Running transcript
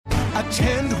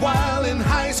Attend while in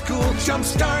high school.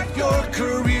 Jumpstart your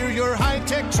career. Your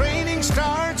high-tech training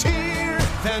starts here.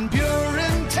 Van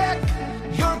Buren Tech.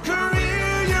 Your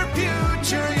career, your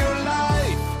future, your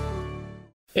life.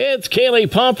 It's Kaylee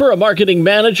Pomper, a marketing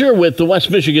manager with the West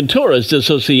Michigan Tourist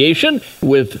Association,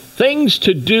 with things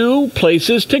to do,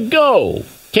 places to go.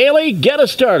 Kaylee, get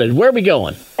us started. Where are we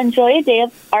going? Enjoy a day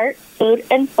of art, food,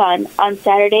 and fun on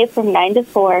Saturday from 9 to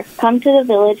 4. Come to the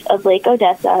village of Lake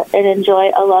Odessa and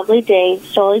enjoy a lovely day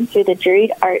strolling through the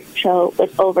Juried Art Show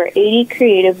with over 80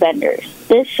 creative vendors.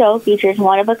 This show features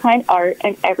one-of-a-kind art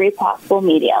in every possible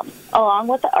medium. Along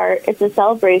with the art, it's a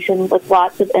celebration with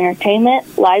lots of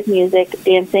entertainment, live music,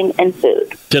 dancing, and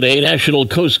food. Today, National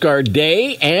Coast Guard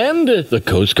Day, and the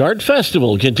Coast Guard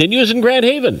Festival continues in Grand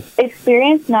Haven.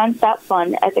 Experience nonstop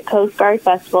fun at the Coast Guard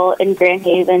Festival in Grand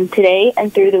Haven today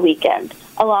and through the weekend.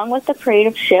 Along with the parade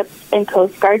of ships and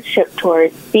Coast Guard ship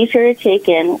tours, be sure to take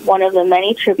in one of the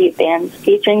many tribute bands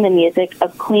featuring the music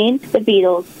of Queen, the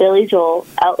Beatles, Billy Joel,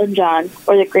 Elton John,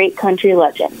 or the great country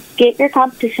legends. Get your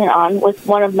competition on with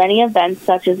one of many events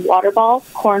such as waterball,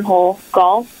 cornhole,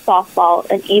 golf, softball,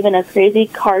 and even a crazy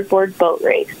cardboard boat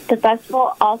race. The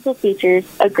festival also features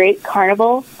a great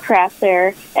carnival, craft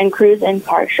fair, and cruise and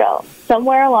car show.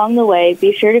 Somewhere along the way,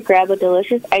 be sure to grab a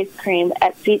delicious ice cream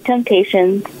at Sweet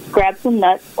Temptations, grab some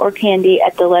nuts or candy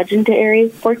at the legendary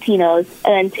Fortino's,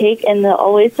 and then take in the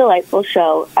always delightful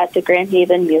show at the Grand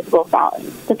Haven Musical Fountain.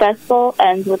 The festival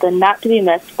ends with a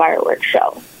not-to-be-missed fireworks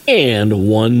show. And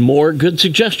one more good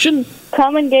suggestion.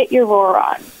 Come and get your roar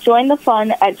on. Join the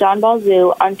fun at John Ball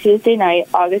Zoo on Tuesday night,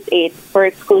 August 8th, for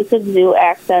exclusive zoo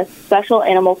access, special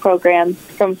animal programs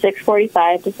from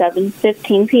 6:45 to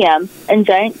 7:15 p.m., and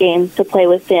giant games to play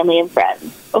with family and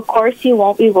friends. Of course, you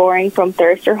won't be roaring from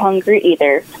thirst or hunger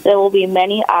either. There will be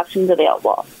many options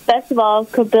available. Best of all,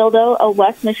 Cabildo, a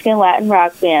West Michigan Latin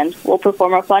rock band, will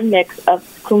perform a fun mix of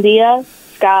cumbia,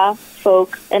 ska,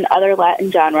 folk, and other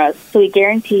Latin genres, so we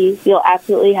guarantee you'll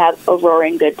absolutely have a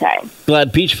roaring good time.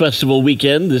 Glad Peach Festival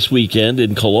weekend this weekend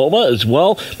in Coloma as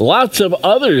well. Lots of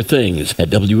other things at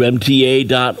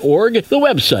WMTA.org, the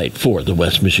website for the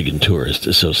West Michigan Tourist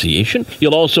Association.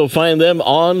 You'll also find them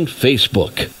on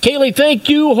Facebook. Kaylee, thank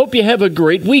you. Hope you have a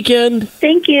great weekend.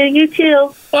 Thank you. You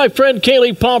too. My friend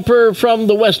Kaylee Pomper from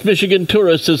the West Michigan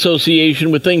Tourist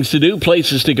Association with things to do,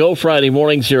 places to go Friday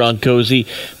mornings here on Cozy.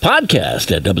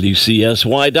 Podcast at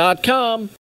WCSY.com.